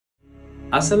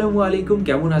আসসালামু আলাইকুম,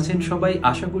 কেমন আছেন সবাই?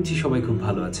 আশা করছি সবাই খুব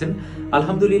ভালো আছেন।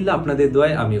 আলহামদুলিল্লাহ, আপনাদের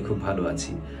দোয়ায় আমিও খুব ভালো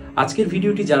আছি। আজকের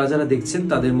ভিডিওটি যারা যারা দেখছেন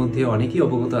তাদের মধ্যে অনেকেই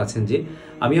অবগত আছেন যে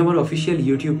আমি আমার অফিসিয়াল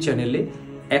ইউটিউব চ্যানেলে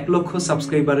 1 লক্ষ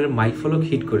সাবস্ক্রাইবারের মাইলফলক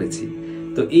হিট করেছি।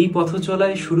 তো এই পথ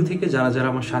চলায় শুরু থেকে যারা যারা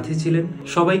আমার সাথে ছিলেন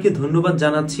সবাইকে ধন্যবাদ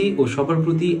জানাচ্ছি ও সবার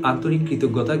প্রতি আন্তরিক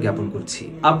কৃতজ্ঞতা জ্ঞাপন করছি।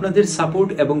 আপনাদের সাপোর্ট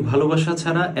এবং ভালোবাসা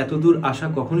ছাড়া এতদূর আসা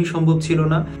কখনোই সম্ভব ছিল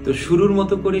না। তো শুরুর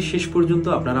মতো করে শেষ পর্যন্ত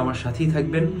আপনারা আমার সাথেই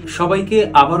থাকবেন। সবাইকে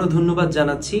আবারও ধন্যবাদ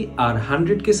জানাচ্ছি। আর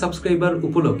 100K সাবস্ক্রাইবার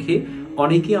উপলক্ষে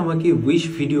অনেকে আমাকে উইশ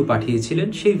ভিডিও পাঠিয়েছিলেন,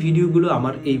 সেই ভিডিওগুলো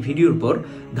আমার এই ভিডিওর পর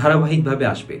ধারাবাহিকভাবে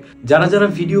আসবে। যারা যারা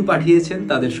ভিডিও পাঠিয়েছেন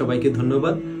তাদের সবাইকে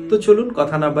ধন্যবাদ। তো চলুন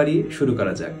কথা না বাড়িয়ে শুরু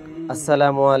করা যাক।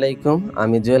 আসসালামু আলাইকুম,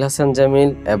 আমি জুয়েল হাসান জামিল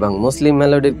এবং মুসলিম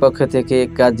মেলোডির পক্ষ থেকে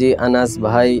কাজী আনাস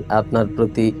ভাই আপনার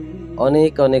প্রতি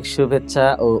অনেক অনেক শুভেচ্ছা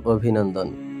ও অভিনন্দন,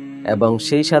 এবং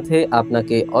সেই সাথে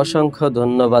আপনাকে অসংখ্য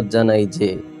ধন্যবাদ জানাই যে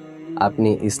আপনি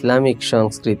ইসলামিক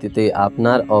সংস্কৃতিতে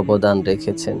আপনার অবদান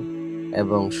রেখেছেন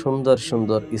এবং সুন্দর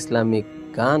সুন্দর ইসলামিক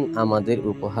গান আমাদের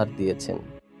উপহার দিয়েছেন।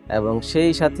 এবং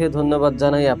সেই সাথে ধন্যবাদ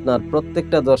জানাই আপনার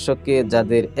প্রত্যেকটা দর্শককে,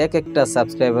 যাদের এক একটা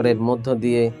সাবস্ক্রাইবারের মধ্য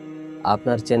দিয়ে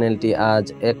আপনার চ্যানেলটি আজ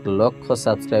 1 লক্ষ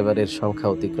সাবস্ক্রাইবারের সংখ্যা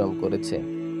অতিক্রম করেছে।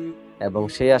 এবং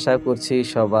সেই আশা করছি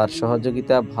সবার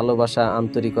সহযোগিতা, ভালোবাসা,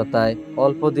 আন্তরিকতায়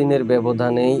অল্প দিনের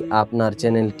ব্যবধানেই আপনার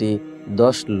চ্যানেলটি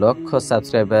 10 লক্ষ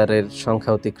সাবস্ক্রাইবারের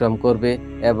সংখ্যা অতিক্রম করবে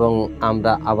এবং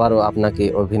আমরা আবারও আপনাকে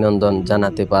অভিনন্দন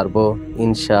জানাতে পারবো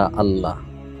ইনশাআল্লাহ।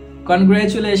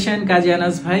 কনগ্রাচুলেশন কাজী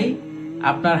আনাস ভাই,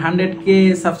 আপনার 100K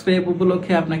সাবস্ক্রাইব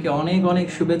উপলক্ষে আপনাকে অনেক অনেক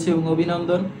শুভেচ্ছা এবং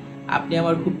অভিনন্দন। আপনি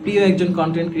আমার খুব প্রিয় একজন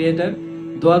কন্টেন্ট ক্রিয়েটার।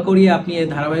 দোয়া করি আপনি এই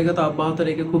ধারাবাহিকতা অব্যাহত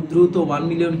রেখে খুব দ্রুত 1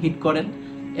 মিলিয়ন হিট করেন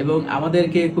এবং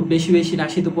আমাদেরকে খুব বেশি বেশি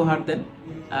নাশিদ উপহার দেন।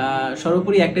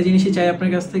 সর্বোপরি একটা জিনিসই চাই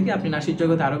আপনার কাছ থেকে, আপনি নাশিদ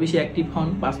জগতে আরও বেশি অ্যাক্টিভ হন,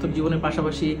 বাস্তব জীবনের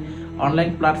পাশাপাশি অনলাইন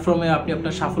প্ল্যাটফর্মে আপনি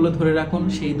আপনার সাফল্য ধরে রাখুন।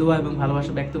 সেই দোয়া এবং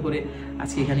ভালোবাসা ব্যক্ত করে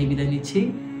আজকে এখানেই বিদায় নিচ্ছি।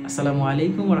 আসসালামু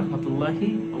আলাইকুম ওয়া রাহমাতুল্লাহি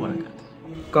ওয়া বারাকাতুহু।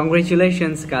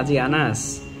 Congratulations Kazi Anas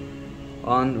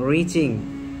on reaching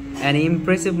an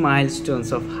impressive milestones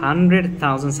of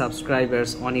 100,000 subscribers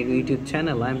on your YouTube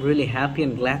channel. I'm really happy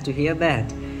and glad to hear that.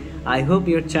 I hope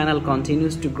your channel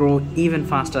continues to grow even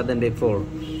faster than before,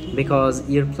 because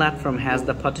your platform has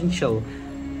the potential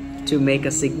to make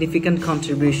a significant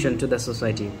contribution to the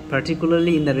society,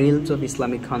 particularly in the realms of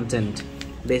Islamic content.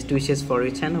 Best wishes for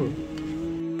your channel.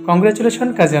 Congratulation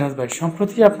কাজী আনাস ভাই,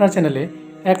 সম্প্রতি আপনার চ্যানেলে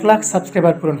 1 lakh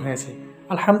subscriber পূরণ হয়েছে।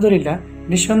 আলহামদুলিল্লাহ,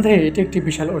 নিঃসন্দেহে এটি একটি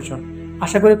বিশাল অর্জন।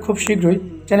 আশা করি খুব শীঘ্রই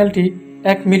চ্যানেলটি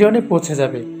 1 মিলিয়নে পৌঁছে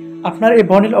যাবে। আপনার এই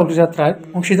বর্ণিল অগ্রযাত্রায়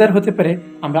অংশীদার হতে পেরে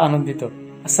আমরা আনন্দিত।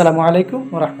 আসসালামু আলাইকুম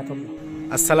ওয়া রাহমাতুল্লাহ।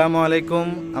 আসসালামু আলাইকুম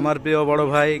আমার প্রিয় বড়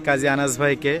ভাই কাজী আনাস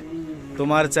ভাইকে,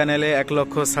 তোমার চ্যানেলে 1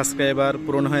 লক্ষ সাবস্ক্রাইবার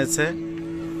পূরণ হয়েছে,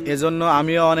 এজন্য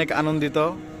আমিও অনেক আনন্দিত।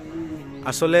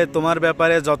 আসলে তোমার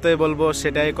ব্যাপারে যতই বলবো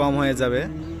সেটাই কম হয়ে যাবে,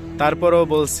 তারপরেও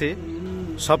বলছি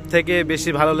সব থেকে বেশি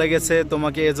ভালো লেগেছে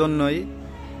তোমাকে এজন্যই,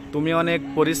 তুমি অনেক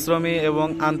পরিশ্রমী এবং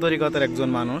আন্তরিকতার একজন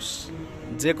মানুষ।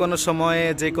 যে কোনো সময়ে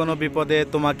যে কোনো বিপদে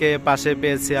তোমাকে পাশে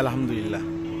পেয়েছি আলহামদুলিল্লাহ।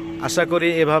 আশা করি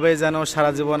এভাবেই যেন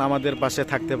সারা জীবন আমাদের পাশে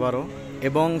থাকতে পারো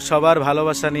এবং সবার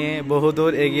ভালোবাসা নিয়ে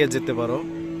বহুদূর এগিয়ে যেতে পারো।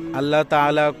 আল্লাহ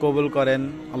তাআলা কবুল করেন,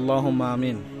 আল্লাহুম্মা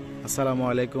আমিন। আসসালামু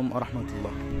আলাইকুম ওয়া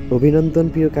রাহমাতুল্লাহ। অভিনন্দন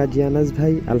প্রিয় কাজী আনাস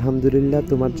ভাই, আলহামদুলিল্লাহ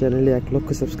তোমার চ্যানেলে 1 লক্ষ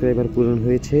সাবস্ক্রাইবার পূরণ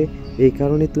হয়েছে। এই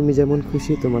কারণে তুমি যেমন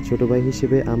খুশি, তোমার ছোট ভাই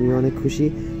হিসেবে আমিও অনেক খুশি।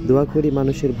 দোয়া করি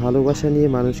মানুষের ভালোবাসা নিয়ে,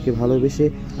 মানুষকে ভালোবেসে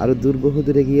আরও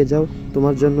বহুদূর এগিয়ে যাও।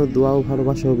 তোমার জন্য দোয়া ও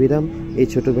ভালোবাসা অবিরাম। এই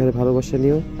ছোট ভাইয়ের ভালোবাসা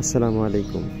নিও। আসসালামু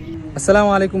আলাইকুম। আসসালামু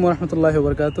আলাইকুম ওয়া রাহমাতুল্লাহি ওয়া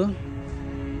বারাকাতুহু।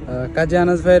 কাজী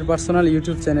আনাস ভাইয়ের পার্সোনাল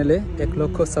ইউটিউব চ্যানেলে 1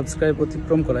 লক্ষ সাবস্ক্রাইব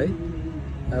অতিক্রম করায়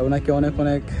ওনাকে অনেক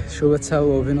অনেক শুভেচ্ছা ও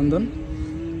অভিনন্দন।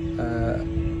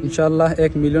 ইনশাআল্লাহ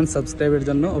 1 মিলিয়ন সাবস্ক্রাইবের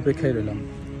জন্য অপেক্ষায় রইলাম।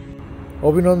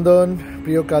 অভিনন্দন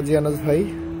প্রিয় কাজী আনাস ভাই,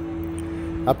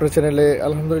 আপনার চ্যানেলে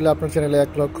আলহামদুলিল্লাহ আপনার চ্যানেলে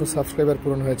 1 লক্ষ সাবস্ক্রাইবার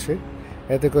পূরণ হয়েছে।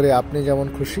 এতে করে আপনি যেমন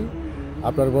খুশি,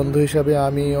 আপনার বন্ধু হিসাবে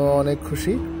আমিও অনেক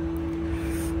খুশি।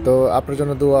 তো আপনার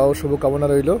জন্য দোয়া ও শুভকামনা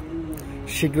রইল।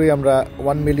 শীঘ্রই আমরা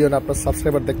 1 মিলিয়ন আপনার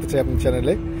সাবস্ক্রাইবার দেখতে চাই আপনার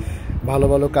চ্যানেলে। ভালো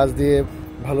ভালো কাজ দিয়ে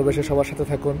ভালোবেসে সবার সাথে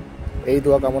থাকুন, এই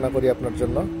দোয়া কামনা করি আপনার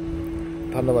জন্য।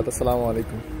 ধন্যবাদ। আসসালামু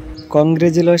আলাইকুম।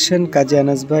 কংগ্রেচুলেশন কাজী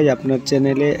আনাস ভাই, আপনার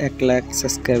চ্যানেলে 1 লাখ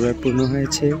সাবস্ক্রাইবার পূর্ণ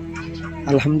হয়েছে।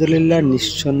 আলহামদুলিল্লাহ,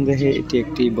 নিঃসন্দেহে এটি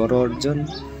একটি বড় অর্জন।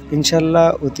 ইনশাল্লাহ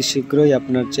অতি শীঘ্রই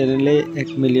আপনার চ্যানেলে 1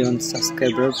 মিলিয়ন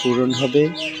সাবস্ক্রাইবার পূরণ হবে।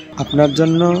 আপনার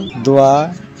জন্য দোয়া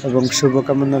এবং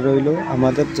শুভকামনা রইল।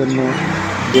 আমাদের জন্য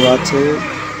দোয়া আছে।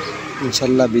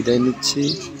 ইনশাল্লাহ বিদায় নিচ্ছি।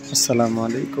 আসসালামু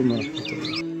আলাইকুম ওয়া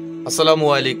রাহমাতুল্লাহ। আসসালামু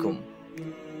আলাইকুম।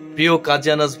 প্রিয় কাজী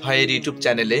আনাস ভাইয়ের ইউটিউব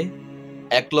চ্যানেলে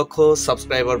 1 লক্ষ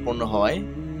সাবস্ক্রাইবার পূর্ণ হওয়ায়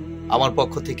আমার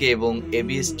পক্ষ থেকে এবং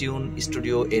এবিএস টিউন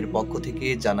স্টুডিও এর পক্ষ থেকে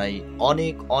জানাই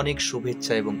অনেক অনেক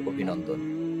শুভেচ্ছা এবং অভিনন্দন।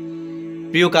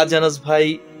 প্রিয় কাজী আনাস ভাই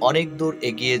অনেক দূর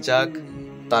এগিয়ে যাক,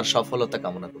 তার সফলতা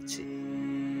কামনা করছি।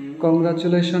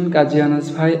 কংগ্রাচুলেশন কাজী আনাস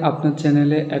ভাই, আপনার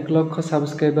চ্যানেলে 1 লক্ষ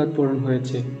সাবস্ক্রাইবার পূরণ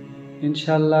হয়েছে।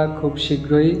 ইনশাআল্লাহ খুব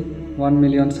শীঘ্রই 1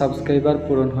 মিলিয়ন সাবস্ক্রাইবার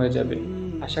পূরণ হয়ে যাবে।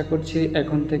 আশা করছি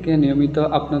এখন থেকে নিয়মিত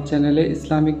আপনার চ্যানেলে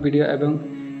ইসলামিক ভিডিও এবং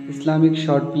ইসলামিক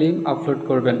শর্ট ফিল্ম আপলোড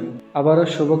করবেন। আবারও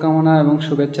শুভকামনা এবং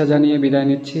শুভেচ্ছা জানিয়ে বিদায়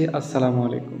নিচ্ছি। আসসালামু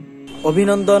আলাইকুম।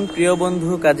 অভিনন্দন প্রিয় বন্ধু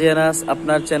কাজী আনাস,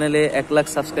 আপনার চ্যানেলে 1 লাখ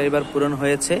সাবস্ক্রাইবার পূরণ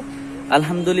হয়েছে।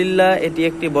 আলহামদুলিল্লাহ, এটি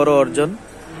একটি বড় অর্জন।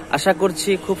 আশা করছি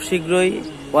খুব শীঘ্রই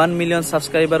 1 মিলিয়ন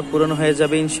সাবস্ক্রাইবার পূরণ হয়ে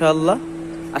যাবে ইনশাআল্লাহ।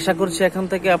 আশা করছি এখন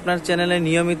থেকে আপনার চ্যানেলে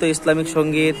নিয়মিত ইসলামিক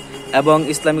সঙ্গীত এবং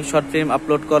ইসলামিক শর্ট ফিল্ম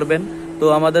আপলোড করবেন। তো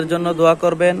আমাদের জন্য দোয়া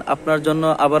করবেন। আপনার জন্য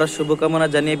আবারও শুভকামনা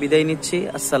জানিয়ে বিদায় নিচ্ছি।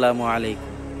 আসসালামু আলাইকুম।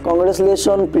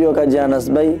 কংগ্রেচুলেশন প্রিয় কাজী আনাস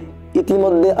ভাই,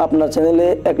 ইতিমধ্যে আপনার চ্যানেলে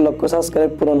 1 লক্ষ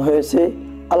সাবস্ক্রাইব পূরণ হয়েছে।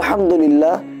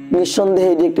 আলহামদুলিল্লাহ, নিঃসন্দেহে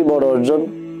এটি একটি বড় অর্জন।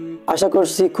 আশা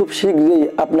করছি খুব শীঘ্রই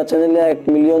আপনার চ্যানেলে 1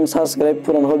 মিলিয়ন সাবস্ক্রাইব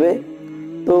পূরণ হবে।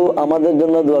 তো আমাদের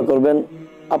জন্য দোয়া করবেন।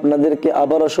 আপনাদেরকে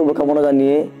আবারও শুভকামনা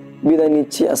জানিয়ে বিদায়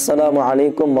নিচ্ছি। আসসালামু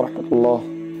আলাইকুম ওয়া রাহমাতুল্লাহ।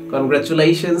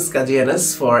 Congratulations Kazi Anas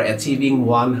for achieving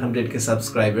 100k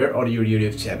subscriber on your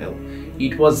YouTube channel.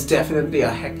 It was definitely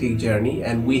a hectic journey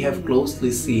and we have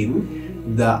closely seen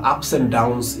the ups and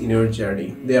downs in your journey.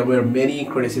 There were many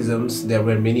criticisms, there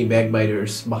were many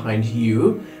backbiters behind you,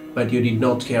 but you did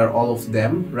not care all of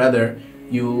them. Rather,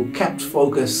 you kept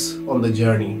focus on the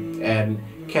journey and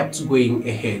kept going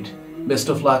ahead. Best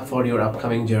of luck for your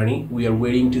upcoming journey. We are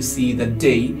waiting to see the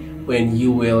day when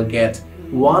you will get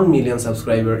 1 million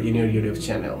subscriber in your YouTube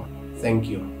channel. Thank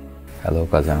you. Hello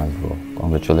Kazi Anas bro,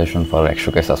 congratulations for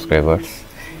 100k subscribers.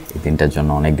 এই দিনটার জন্য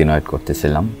অনেক দিন wait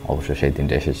করতেছিলাম, অবশ্যই সেই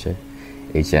দিনটা এসেছে।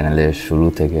 এই চ্যানেলের শুরু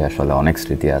থেকে আসলে অনেক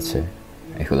স্মৃতি আছে,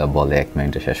 এগুলো বলে 1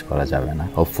 মিনিটে শেষ করা যাবে না।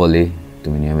 হোপফুলি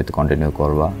তুমি নিয়মিত কন্টিনিউ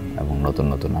করবা এবং নতুন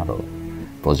নতুন আরও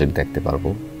প্রজেক্ট দেখতে পারবো।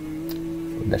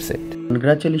 That's it.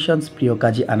 কনগ্রাচুলেশনস প্রিয়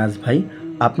কাজী আনাস ভাই,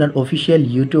 আপনার অফিসিয়াল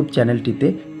ইউটিউব চ্যানেলটিতে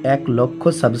 1 লক্ষ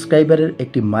সাবস্ক্রাইবারের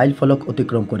একটি মাইল ফলক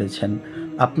অতিক্রম করেছেন।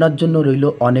 আপনার জন্য রইল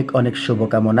অনেক অনেক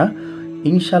শুভকামনা।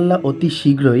 ইনশাল্লাহ অতি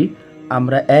শীঘ্রই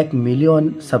আমরা 1 মিলিয়ন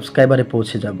সাবস্ক্রাইবারে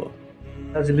পৌঁছে যাব।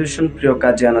 কংগ্রাচুলেশন প্রিয়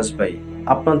কাজী আনাস ভাই,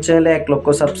 আপনার চ্যানেলে 1 লক্ষ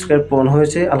সাবস্ক্রাইব পূরণ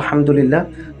হয়েছে। আলহামদুলিল্লাহ,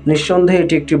 নিঃসন্দেহে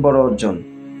এটি একটি বড় অর্জন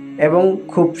এবং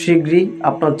খুব শীঘ্রই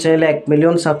আপনার চ্যানেলে 1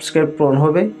 মিলিয়ন সাবস্ক্রাইব পূরণ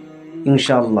হবে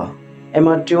ইনশাআল্লাহ।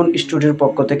 এমআরটিউন স্টুডিওর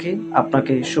পক্ষ থেকে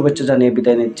আপনাকে শুভেচ্ছা জানিয়ে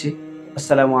বিদায় নিচ্ছি।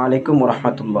 আসসালামু আলাইকুম ওয়া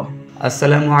রাহমাতুল্লাহ।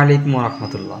 আসসালামু আলাইকুম ওয়া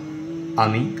রাহমাতুল্লাহ।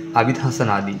 আমি আবিদ হাসান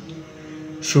আদি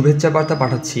শুভেচ্ছা বার্তা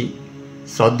পাঠাচ্ছি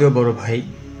শ্রদ্ধেয় বড় ভাই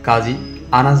কাজী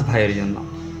আনাস ভাইয়ের জন্য।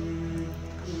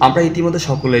 আমরা ইতিমধ্যে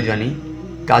সকলেই জানি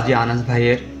কাজী আনাস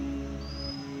ভাইয়ের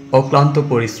অক্লান্ত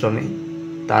পরিশ্রমে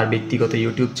তার ব্যক্তিগত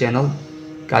ইউটিউব চ্যানেল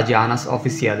কাজী আনাস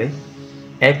অফিসিয়ালে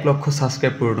 1 লক্ষ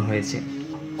সাবস্ক্রাইব পূরণ হয়েছে।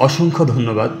 অসংখ্য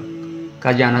ধন্যবাদ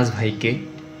কাজী আনাস ভাইকে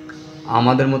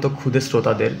আমাদের মতো ক্ষুদে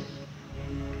শ্রোতাদের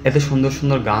এত সুন্দর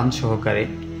সুন্দর গান সহকারে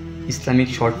Islamic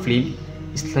short film,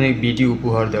 Islamic video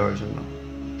উপহার দেওয়ার জন্য।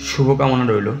 শুভকামনা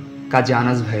রইল কাজী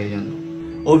আনাস ভাইয়ের জন্য।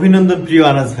 অভিনন্দন প্রিয়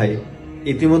আনাস ভাই,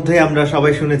 ইতিমধ্যে আমরা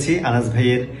সবাই শুনেছি আনাস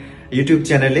ভাইয়ের ইউটিউব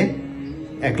চ্যানেলে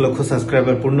 1 লক্ষ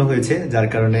সাবস্ক্রাইবার পূর্ণ হয়েছে, যার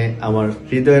কারণে আমার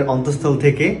হৃদয়ের অন্তঃস্থল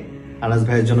থেকে আনাস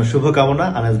ভাইয়ের জন্য শুভকামনা।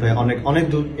 আনাস ভাই অনেক অনেক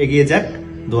দূর এগিয়ে যাক,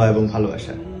 দোয়া এবং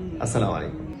ভালোবাসা। আসসালামু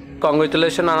আলাইকুম।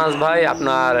 কংগ্রেচুলেশন আনাস ভাই,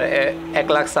 আপনার 1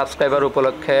 লাখ সাবস্ক্রাইবার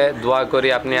উপলক্ষে দোয়া করি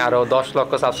আপনি আরও 10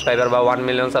 লক্ষ সাবস্ক্রাইবার বা 1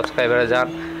 মিলিয়ন সাবস্ক্রাইবারে যান।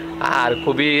 আর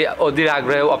খুবই অধীর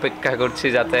আগ্রহে অপেক্ষা করছি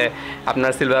যাতে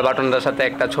আপনার সিলভার বাটনটার সাথে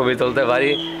একটা ছবি তুলতে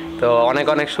পারি। তো অনেক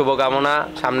অনেক শুভকামনা,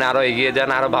 সামনে আরও এগিয়ে যান,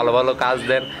 আরও ভালো ভালো কাজ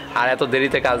দেন। আর এত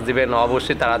দেরিতে কাজ দিবেন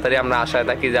অবশ্যই তাড়াতাড়ি, আমরা আশায়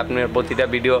থাকি যে আপনার প্রতিটা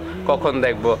ভিডিও কখন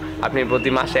দেখব। আপনি প্রতি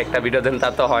মাসে একটা ভিডিও দেন তা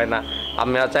তো হয় না,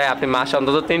 আমরা চাই আপনি মাসে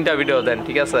অন্তত 3টা ভিডিও দেন,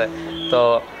 ঠিক আছে? তো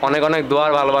অনেক অনেক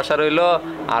দোয়ার ভালোবাসা রইল,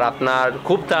 আর আপনার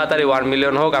খুব তাড়াতাড়ি 1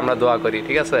 মিলিয়ন হোক আমরা দোয়া করি,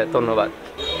 ঠিক আছে? ধন্যবাদ।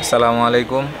 আসসালামু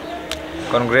আলাইকুম।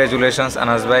 কনগ্রেচুলেশনস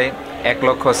আনাস ভাই, 1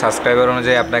 লক্ষ সাবস্ক্রাইবার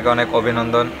অনুযায়ী আপনাকে অনেক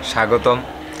অভিনন্দন, স্বাগতম।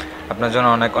 আপনার জন্য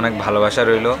অনেক অনেক ভালোবাসা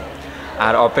রইল।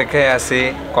 আর অপেক্ষায় আছি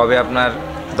কবে আপনার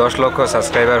 10 লক্ষ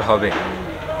সাবস্ক্রাইবার হবে।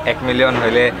 1 মিলিয়ন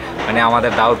হইলে মানে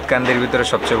আমাদের দাউদকান্দির ভিতরে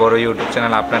সবচেয়ে বড় ইউটিউব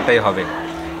চ্যানেল আপনারটাই হবে।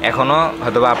 এখনও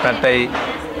হয়তোবা আপনারটাই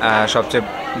সবচেয়ে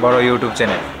বড় ইউটিউব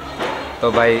চ্যানেল। তো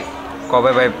ভাই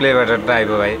কবে ভাই প্লে ব্যাটারটা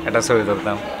আইব ভাই, এটা ছবি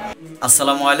তুলতাম।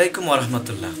 আসসালামু আলাইকুম ওয়া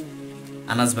রাহমাতুল্লাহ।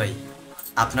 আনাস ভাই,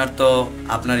 আপনার তো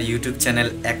আপনার ইউটিউব চ্যানেল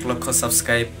 1 লক্ষ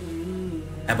সাবস্ক্রাইব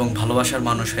এবং ভালোবাসার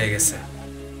মানুষ হয়ে গেছে।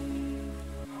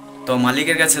 তো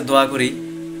মালিকের কাছে দোয়া করি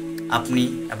আপনি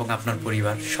এবং আপনার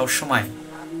পরিবার সবসময়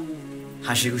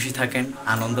হাসি খুশি থাকেন,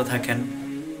 আনন্দ থাকেন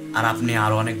আর আপনি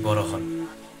আরও অনেক বড় হন,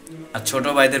 আর ছোট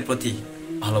ভাইদের প্রতি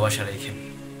ভালোবাসা রেখেন।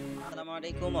 আসসালামু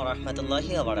আলাইকুম ওয়া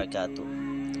রাহমাতুল্লাহি ওয়া বারাকাতুহু।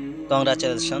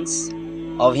 কংগ্রাচুলেশনস,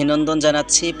 অভিনন্দন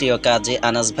জানাচ্ছি প্রিয় কাজী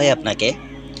আনাস ভাই আপনাকে।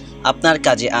 আপনার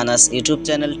কাজী আনাস ইউটিউব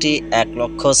চ্যানেলটি 1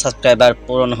 লক্ষ সাবস্ক্রাইবার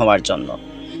পূরণ হওয়ার জন্য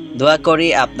দোয়া করি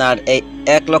আপনার এই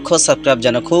 1 লক্ষ সাবস্ক্রাইব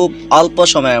যেন খুব অল্প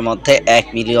সময়ের মধ্যে 1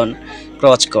 মিলিয়ন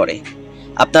ক্রস করে।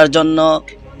 আপনার জন্য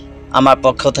আমার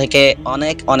পক্ষ থেকে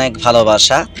অনেক অনেক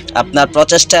ভালোবাসা। আপনার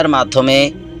প্রচেষ্টার মাধ্যমে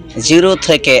 0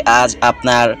 থেকে আজ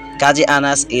আপনার কাজী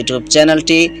আনাস ইউটিউব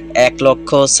চ্যানেলটি 1 লক্ষ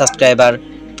সাবস্ক্রাইবার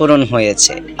পূরণ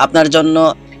হয়েছে। আপনার জন্য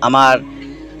আমার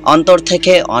অন্তর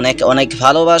থেকে অনেক অনেক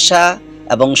ভালোবাসা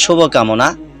এবং শুভকামনা।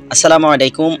 আসসালামু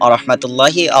আলাইকুম ওয়া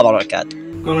রাহমাতুল্লাহি ওয়া বারাকাতুহু।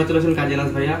 কংগ্রাচুলেশন কাজী আনাস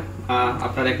ভাইয়া,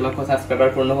 আপনার 1 লক্ষ সাবস্ক্রাইবার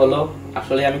পূর্ণ হলো।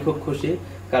 আসলে আমি খুব খুশি,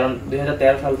 কারণ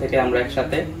 2013 সাল থেকে আমরা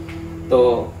একসাথে। তো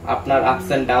আপনার আপস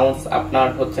এন্ড ডাউনস, আপনার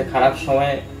হচ্ছে খারাপ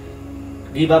সময়ে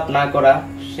গিভ আপ না করা,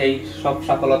 সেই সব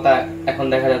সফলতা এখন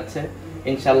দেখা যাচ্ছে।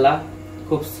 ইনশাল্লাহ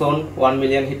খুব সুন 1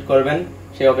 মিলিয়ন হিট করবেন,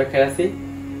 সেই অপেক্ষায় আছি।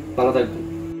 ভালো থাকবেন।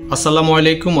 আসসালামু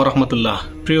আলাইকুম ওয়া রাহমাতুল্লাহ।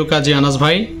 প্রিয় কাজী আনাস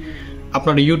ভাই,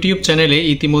 আপনার ইউটিউব চ্যানেলে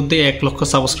ইতিমধ্যে 1 লক্ষ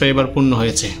সাবস্ক্রাইবার পূর্ণ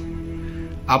হয়েছে।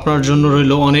 আপনার জন্য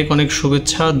রইল অনেক অনেক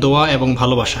শুভেচ্ছা, দোয়া এবং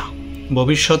ভালোবাসা।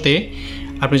 ভবিষ্যতে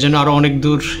আপনি যেন আরও অনেক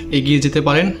দূর এগিয়ে যেতে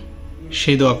পারেন,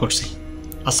 সেই দোয়া করছি।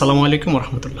 আসসালামু আলাইকুম ওয়া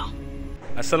রাহমাতুল্লাহ।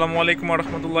 আসসালামু আলাইকুম ওয়া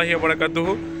রাহমাতুল্লাহি ওয়া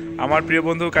বারাকাতুহু। আমার প্রিয়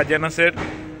বন্ধু কাজী আনাসের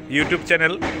ইউটিউব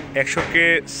চ্যানেল 100কে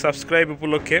সাবস্ক্রাইব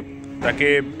উপলক্ষে তাকে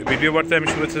ভিডিও বার্তায় আমি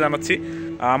শুভেচ্ছা জানাচ্ছি।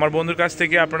 আমার বন্ধুর কাছ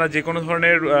থেকে আপনারা যে কোনো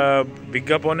ধরনের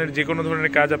বিজ্ঞাপনের যে কোনো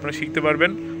ধরনের কাজ আপনারা শিখতে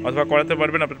পারবেন অথবা করাতে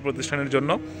পারবেন আপনার প্রতিষ্ঠানের জন্য।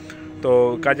 তো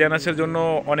কাজী আনাসের জন্য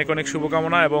অনেক অনেক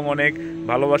শুভকামনা এবং অনেক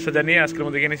ভালোবাসা জানিয়ে আজকের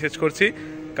মধ্যে এখানে শেষ করছি।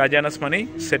 কাজী আনাস মানেই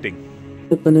সেটিং।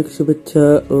 অনেক শুভেচ্ছা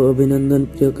ও অভিনন্দন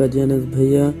প্রিয় কাজী আনাস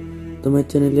ভাইয়া, তোমার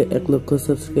চ্যানেলে 1 লক্ষ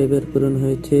সাবস্ক্রাইবার পূরণ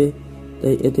হয়েছে,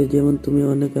 তাই এতে যেমন তুমি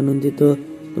অনেক আনন্দিত,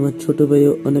 তোমার ছোট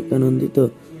ভাইও অনেক আনন্দিত।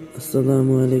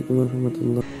 আসসালামু আলাইকুম ওয়া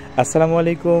রাহমাতুল্লাহ। আসসালামু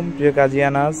আলাইকুম প্রিয় কাজী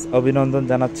আনাস, অভিনন্দন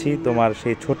জানাচ্ছি তোমার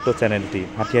সেই ছোট্ট চ্যানেলটি।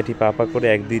 হাঁটি হাঁটি পা করে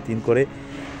 1 2 3 করে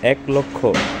 1 লক্ষ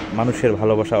মানুষের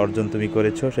ভালোবাসা অর্জন তুমি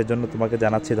করেছো, সেজন্য তোমাকে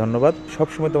জানাচ্ছি ধন্যবাদ।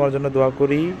 সবসময় তোমার জন্য দোয়া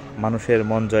করি, মানুষের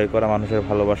মন জয় করা, মানুষের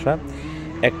ভালোবাসা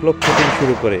 1 লক্ষ থেকে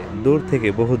শুরু করে দূর থেকে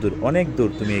বহুদূর, অনেক দূর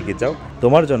তুমি এগিয়ে যাও।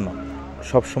 তোমার জন্য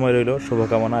সবসময় রইল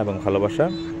শুভকামনা এবং ভালোবাসা।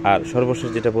 আর সর্বশেষ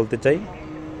যেটা বলতে চাই,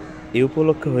 এই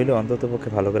উপলক্ষে হইলে অন্ততপক্ষে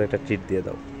ভালো করে একটা ট্রিট দিয়ে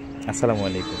দাও। আসসালামু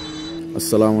আলাইকুম।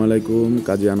 আসসালামু আলাইকুম।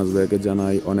 কাজী আনাস ভাইকে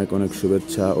জানাই অনেক অনেক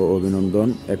শুভেচ্ছা ও অভিনন্দন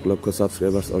 1 লক্ষ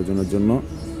সাবস্ক্রাইবার্স অর্জনের জন্য।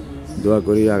 দোয়া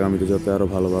করি আগামীতে যাতে আরও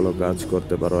ভালো ভালো কাজ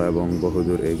করতে পারো এবং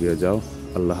বহুদূর এগিয়ে যাও।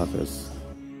 আল্লাহ হাফেজ।